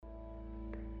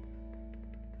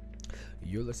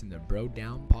You're listening to Bro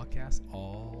Down Podcast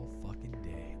all fucking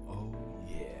day. Oh,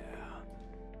 yeah.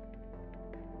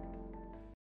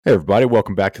 Hey, everybody.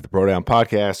 Welcome back to the Bro Down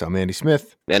Podcast. I'm Andy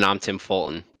Smith. And I'm Tim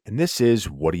Fulton. And this is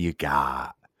What Do You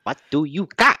Got? What do you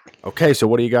got? Okay, so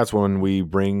What Do You Got is when we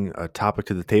bring a topic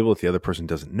to the table that the other person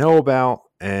doesn't know about,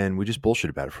 and we just bullshit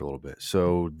about it for a little bit.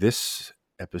 So this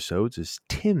episode is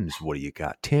Tim's What Do You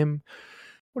Got? Tim,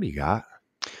 what do you got?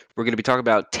 We're going to be talking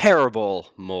about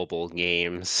terrible mobile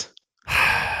games.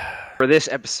 For this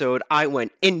episode, I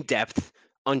went in depth,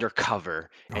 undercover,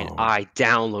 and I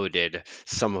downloaded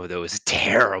some of those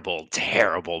terrible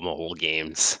mobile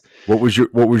games. What was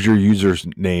your user's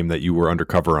name that you were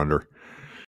undercover under?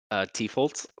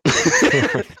 T-Foltz.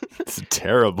 It's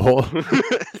terrible.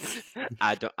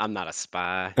 I'm not a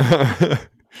spy.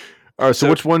 All right, so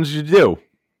which ones did you do?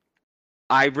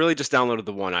 I really just downloaded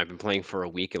the one. I've been playing for a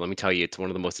week, and let me tell you, it's one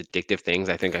of the most addictive things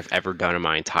I think I've ever done in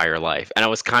my entire life. And I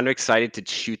was kind of excited to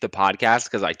shoot the podcast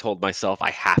because I told myself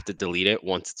I have to delete it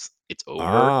once it's over.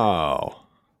 Oh.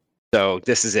 So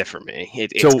this is it for me.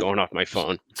 It's going off my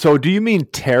phone. So do you mean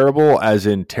terrible as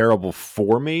in terrible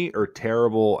for me, or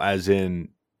terrible as in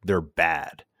they're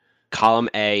bad? Column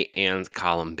A and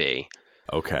column B.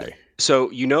 Okay.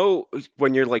 So, you know,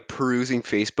 when you're like perusing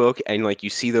Facebook and like you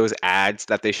see those ads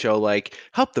that they show like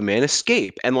help the man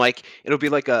escape, and like it'll be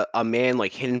like a man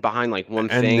like hidden behind like one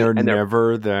thing, and they're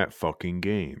never that fucking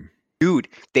game. Dude,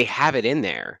 they have it in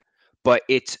there, but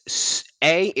it's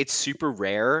A, it's super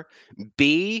rare,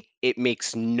 B, it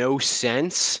makes no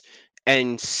sense,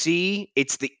 and C,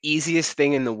 it's the easiest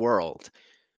thing in the world.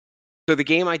 So the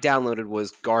game I downloaded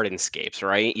was Gardenscapes,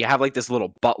 right? You have like this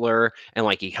little butler, and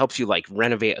like he helps you like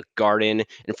renovate a garden.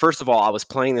 And first of all, I was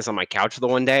playing this on my couch the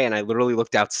one day, and I literally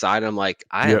looked outside, and I'm like,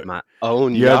 I have my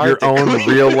own yard. You have your own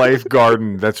real life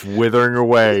garden that's withering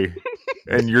away,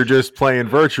 and you're just playing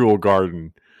virtual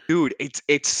garden. Dude,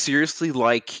 it's seriously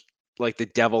like the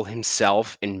devil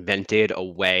himself invented a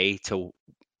way to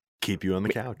keep you on the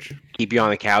couch. Keep you on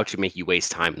the couch and make you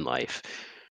waste time in life.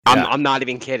 Yeah. I'm not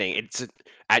even kidding. It's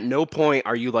at no point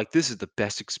are you like, this is the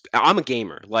best I'm a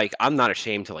gamer. Like, I'm not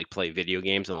ashamed to like play video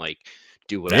games and like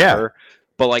do whatever. Yeah.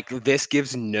 But like this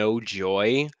gives no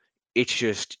joy. It's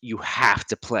just you have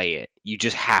to play it. You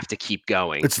just have to keep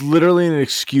going. It's literally an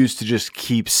excuse to just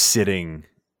keep sitting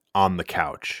on the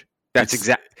couch. That's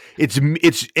exactly.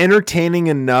 It's entertaining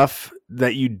enough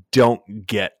that you don't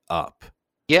get up.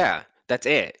 Yeah, that's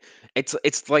it.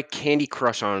 It's like Candy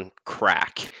Crush on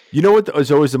crack. You know what is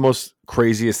always the most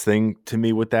craziest thing to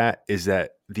me with that is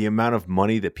that the amount of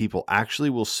money that people actually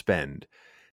will spend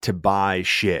to buy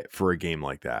shit for a game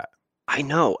like that. I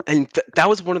know. And that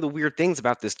was one of the weird things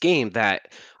about this game,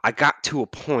 that I got to a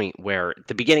point where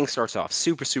the beginning starts off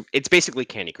super. It's basically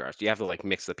Candy Crush. You have to like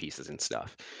mix the pieces and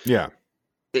stuff. Yeah.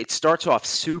 It starts off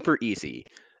super easy.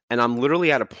 And I'm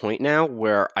literally at a point now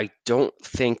where I don't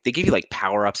think they give you like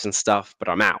power-ups and stuff, but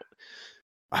I'm out.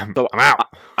 I'm out.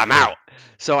 I'm out.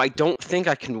 So I don't think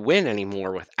I can win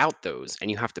anymore without those,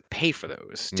 and you have to pay for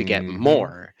those to get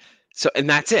more. So, and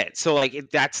that's it. So like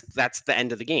that's the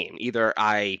end of the game. Either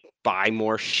I buy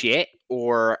more shit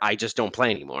or I just don't play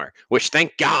anymore. Which,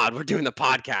 thank God, we're doing the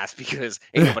podcast because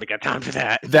ain't nobody got time for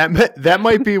that. That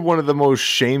might be one of the most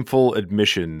shameful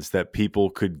admissions that people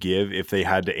could give if they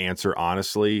had to answer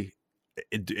honestly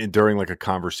during like a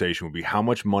conversation, would be, how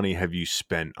much money have you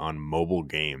spent on mobile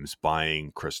games,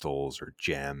 buying crystals or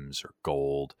gems or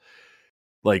gold?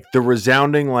 Like the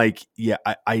resounding, like, yeah,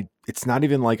 I it's not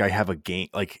even like I have a game,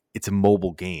 like it's a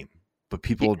mobile game, but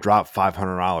people will drop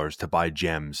 $500 to buy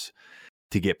gems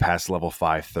to get past level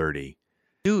 530.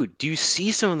 Dude, do you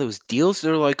see some of those deals?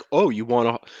 They're like, oh,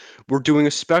 we're doing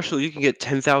a special. You can get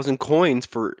 10,000 coins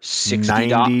for $60.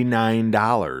 $99.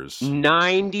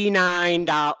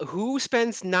 $99. Who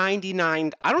spends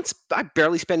 $99? I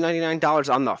barely spend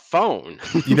 $99 on the phone.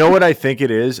 You know what I think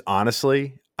it is?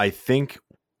 Honestly, I think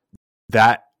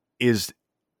that is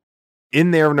in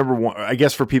there, number one, I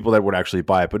guess, for people that would actually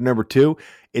buy it. But number two,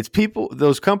 it's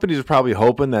those companies are probably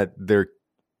hoping that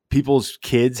people's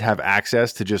kids have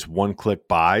access to just one-click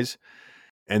buys,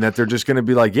 and that they're just going to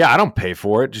be like, yeah, I don't pay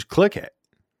for it. Just click it.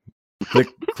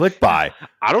 Click buy.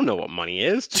 I don't know what money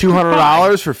is.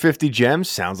 $200 for 50 gems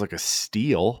sounds like a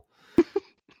steal.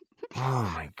 Oh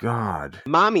my God.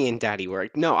 Mommy and daddy were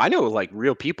like, no, I know like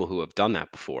real people who have done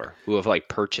that before, who have like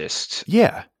purchased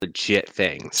legit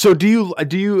things. So do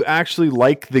you actually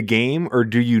like the game, or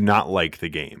do you not like the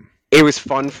game? It was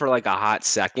fun for like a hot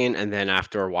second, and then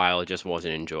after a while, it just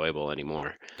wasn't enjoyable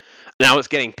anymore. And I was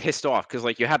getting pissed off because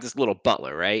like you have this little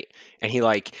butler, right? And he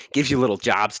like gives you little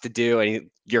jobs to do, and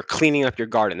you're cleaning up your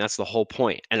garden. That's the whole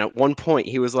point. And at one point,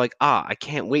 he was like, I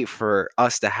can't wait for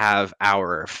us to have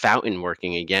our fountain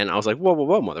working again. I was like, whoa, whoa,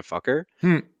 whoa, motherfucker!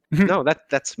 No,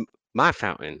 that's my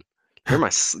fountain. You're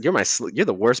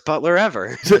the worst butler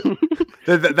ever.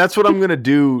 That's what I'm gonna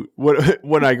do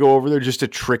when I go over there, just to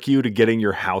trick you to getting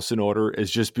your house in order.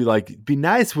 Is just be like, be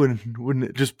nice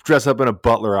when just dress up in a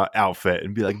butler outfit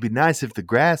and be like, be nice if the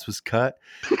grass was cut.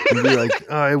 And be like,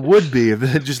 oh, it would be.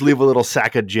 Just leave a little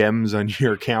sack of gems on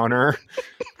your counter.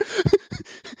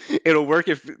 It'll work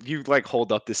if you like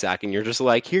hold up the sack and you're just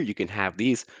like, here, you can have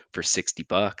these for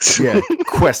 $60. Yeah,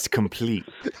 quest complete.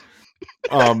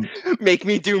 Make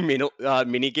me do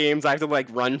mini games. I have to like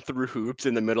run through hoops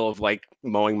in the middle of like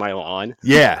mowing my lawn.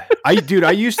 Yeah, I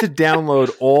used to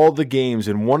download all the games,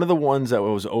 and one of the ones that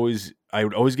I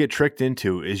would always get tricked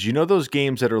into is, you know, those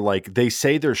games that are like, they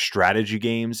say they're strategy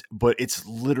games, but it's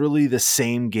literally the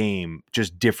same game,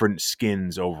 just different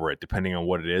skins over it, depending on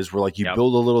what it is. Where like you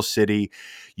build a little city,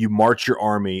 you march your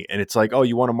army, and it's like, oh,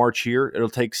 you want to march here? It'll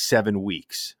take 7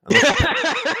 weeks.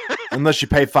 Unless you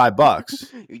pay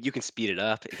 $5. You can speed it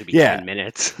up. It could be 10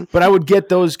 minutes. But I would get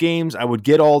those games. I would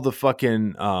get all the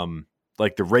fucking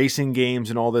like the racing games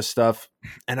and all this stuff.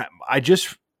 And I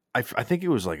think it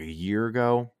was like a year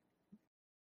ago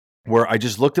where I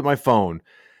just looked at my phone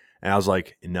and I was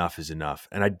like, enough is enough.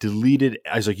 And I deleted.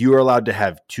 I was like, you are allowed to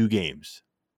have 2 games.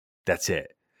 That's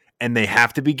it. And they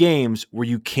have to be games where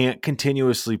you can't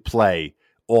continuously play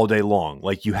all day long.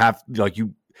 Like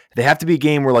they have to be a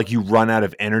game where like you run out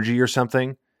of energy or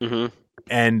something. Mm-hmm.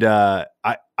 And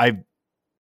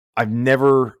I've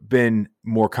never been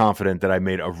more confident that I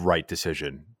made a right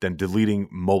decision than deleting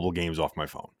mobile games off my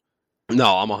phone.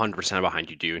 No, I'm 100% behind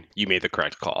you, dude. You made the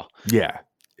correct call. Yeah.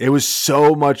 It was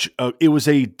so much. It was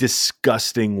a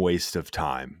disgusting waste of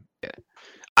time. Yeah.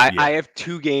 I have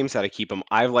 2 games that I keep them.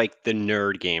 I have like the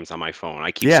nerd games on my phone.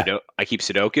 I keep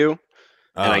Sudoku.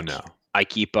 I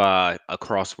keep a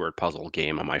crossword puzzle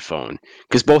game on my phone,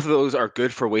 because both of those are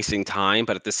good for wasting time.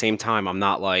 But at the same time, I'm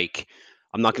not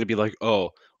going to be like,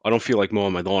 oh, I don't feel like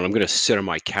mowing my lawn. I'm going to sit on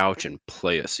my couch and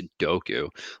play a Sudoku.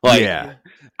 Like, yeah.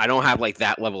 I don't have like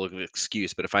that level of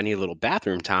excuse. But if I need a little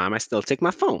bathroom time, I still take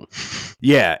my phone.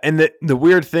 Yeah. And the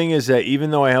weird thing is that even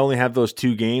though I only have those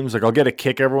 2 games, like I'll get a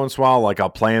kick every once in a while. Like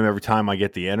I'll play them every time I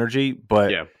get the energy.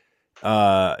 But yeah.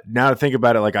 Now to think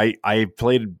about it, like I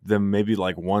played them maybe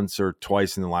like once or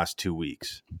twice in the last 2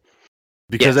 weeks,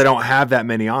 because I don't have that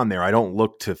many on there. I don't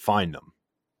look to find them.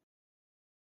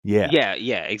 Yeah.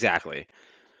 Yeah, exactly.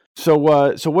 So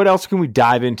what else can we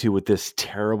dive into with this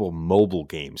terrible mobile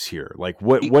games here? Like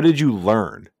what did you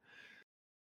learn?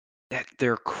 That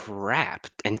they're crap,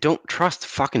 and don't trust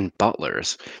fucking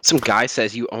butlers. Some guy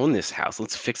says, you own this house,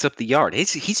 let's fix up the yard.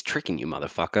 He's tricking you,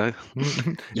 motherfucker.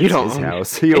 You don't own his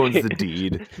house. He owns the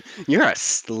deed. You're a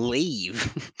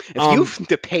slave. If you have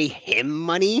to pay him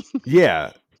money.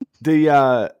 Yeah.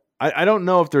 I don't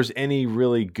know if there's any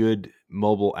really good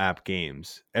mobile app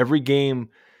games. Every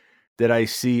game that I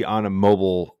see on a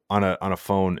mobile on a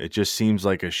phone, it just seems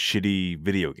like a shitty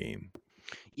video game.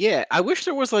 Yeah, I wish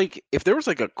there was like, if there was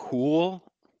like a cool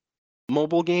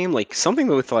mobile game, like something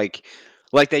with like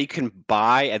that you can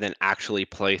buy and then actually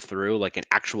play through, like an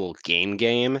actual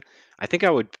game. I think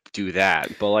I would do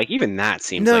that, but like even that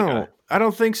seems I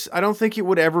don't think it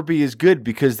would ever be as good,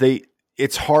 because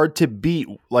it's hard to beat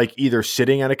like either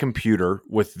sitting at a computer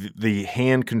with the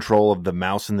hand control of the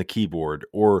mouse and the keyboard,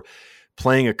 or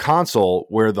playing a console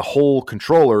where the whole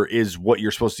controller is what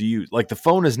you're supposed to use. Like the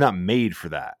phone is not made for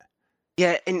that.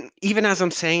 Yeah, and even as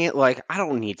I'm saying it, like, I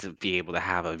don't need to be able to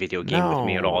have a video game with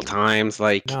me at all times.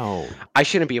 Like, I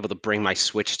shouldn't be able to bring my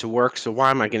Switch to work, so why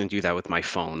am I going to do that with my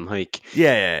phone? Like,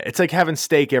 yeah, it's like having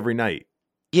steak every night.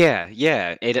 Yeah,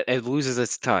 it loses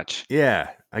its touch. Yeah,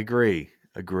 I agree.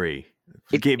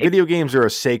 Video games are a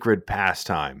sacred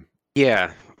pastime.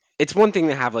 Yeah, it's one thing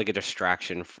to have like a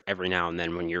distraction every now and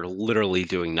then when you're literally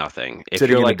doing nothing. If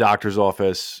sitting you're in like a doctor's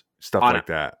office, stuff like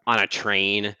that, on a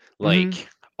train, like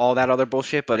all that other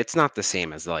bullshit, but it's not the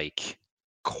same as like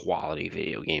quality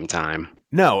video game time.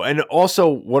 No, and also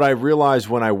what I realized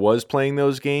when I was playing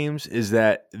those games is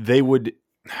that they would,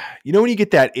 you know, when you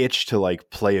get that itch to like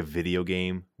play a video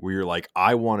game where you're like,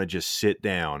 I want to just sit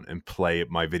down and play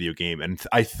my video game, and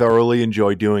I thoroughly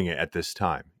enjoy doing it at this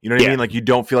time. You know what I mean? Like you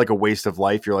don't feel like a waste of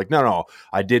life. You're like, no,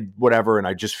 I did whatever, and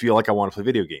I just feel like I want to play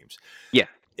video games. Yeah.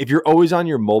 If you're always on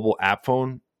your mobile app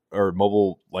phone or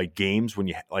mobile like games,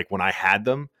 when I had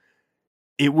them,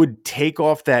 it would take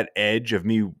off that edge of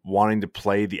me wanting to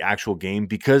play the actual game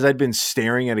because I'd been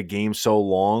staring at a game so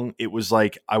long. It was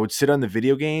like I would sit on the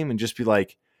video game and just be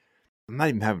like, I'm not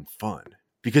even having fun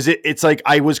because it's like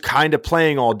I was kind of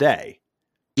playing all day.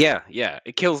 Yeah.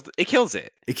 It kills it. It kills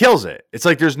it. It's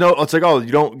like it's like, oh,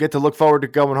 you don't get to look forward to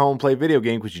going home and play video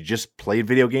game because you just played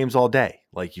video games all day.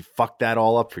 Like you fucked that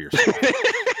all up for yourself.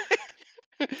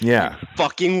 Yeah.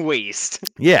 Fucking waste.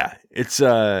 Yeah. It's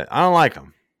I don't like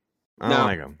them. I don't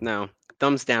like them. No.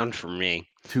 Thumbs down for me.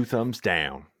 2 thumbs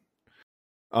down.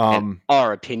 And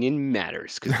our opinion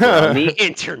matters because we're on the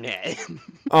internet.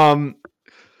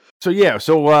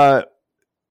 So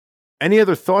any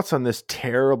other thoughts on this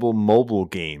terrible mobile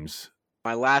games?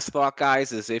 My last thought,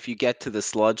 guys, is if you get to the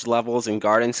sludge levels in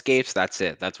Gardenscapes, that's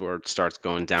it. That's where it starts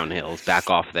going downhill. Back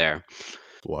off there.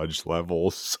 Sludge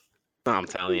levels. I'm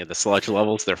telling you, the sludge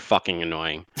levels, they're fucking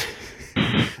annoying.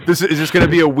 Is this going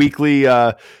to be a weekly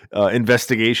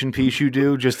investigation piece you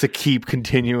do just to keep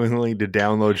continually to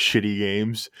download shitty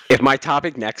games? If my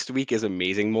topic next week is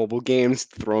amazing mobile games,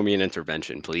 throw me an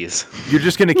intervention, please. You're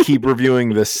just going to keep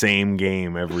reviewing the same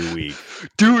game every week.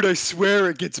 Dude, I swear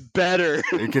it gets better.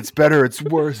 It gets better. It's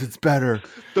worse. It's better.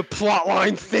 The plot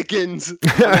line thickens.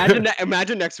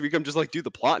 Imagine next week I'm just like, dude,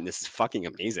 the plot in this is fucking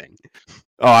amazing.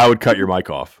 Oh, I would cut your mic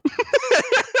off.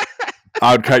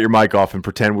 I would cut your mic off and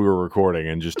pretend we were recording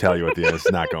and just tell you at the end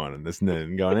it's not going. This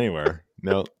isn't going anywhere.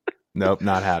 Nope,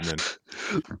 not happening.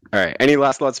 All right. Any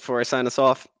last thoughts before I sign us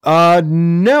off?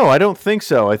 No, I don't think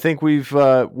so. I think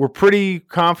we're pretty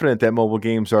confident that mobile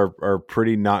games are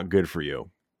pretty not good for you.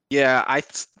 Yeah, I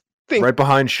think right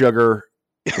behind sugar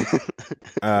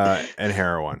and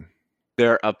heroin.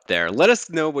 They're up there. Let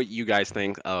us know what you guys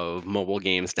think of mobile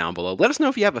games down below. Let us know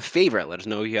if you have a favorite. Let us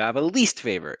know if you have a least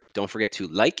favorite. Don't forget to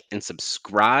like and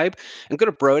subscribe and go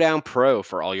to Brodown Pro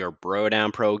for all your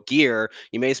Brodown Pro gear.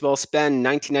 You may as well spend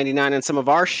 $19.99 on some of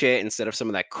our shit instead of some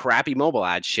of that crappy mobile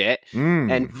ad shit.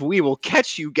 And we will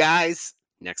catch you guys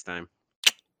next time.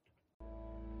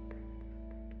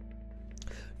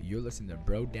 You're listening to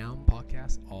Bro Down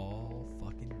Podcast all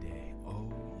fucking day.